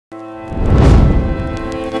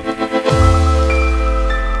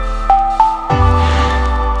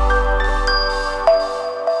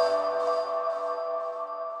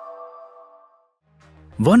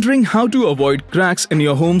Wondering how to avoid cracks in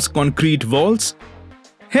your home's concrete walls?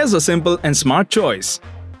 Here's a simple and smart choice.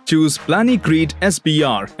 Choose Planicrete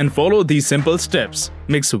SBR and follow these simple steps.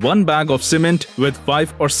 Mix 1 bag of cement with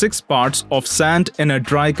 5 or 6 parts of sand in a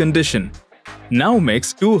dry condition. Now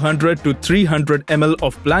mix 200 to 300 ml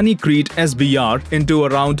of Planicrete SBR into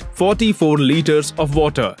around 44 liters of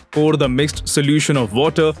water. Pour the mixed solution of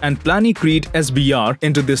water and Planicrete SBR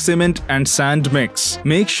into the cement and sand mix.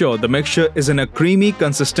 Make sure the mixture is in a creamy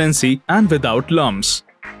consistency and without lumps.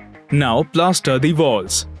 Now plaster the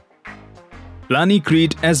walls.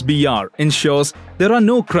 Planicrete SBR ensures there are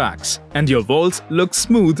no cracks and your walls look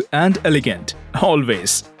smooth and elegant.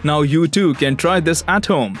 Always. Now you too can try this at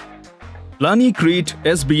home. Planicrete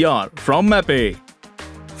SBR from MAPEI.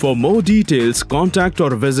 For more details, contact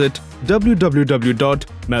or visit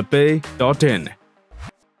www.mapei.in.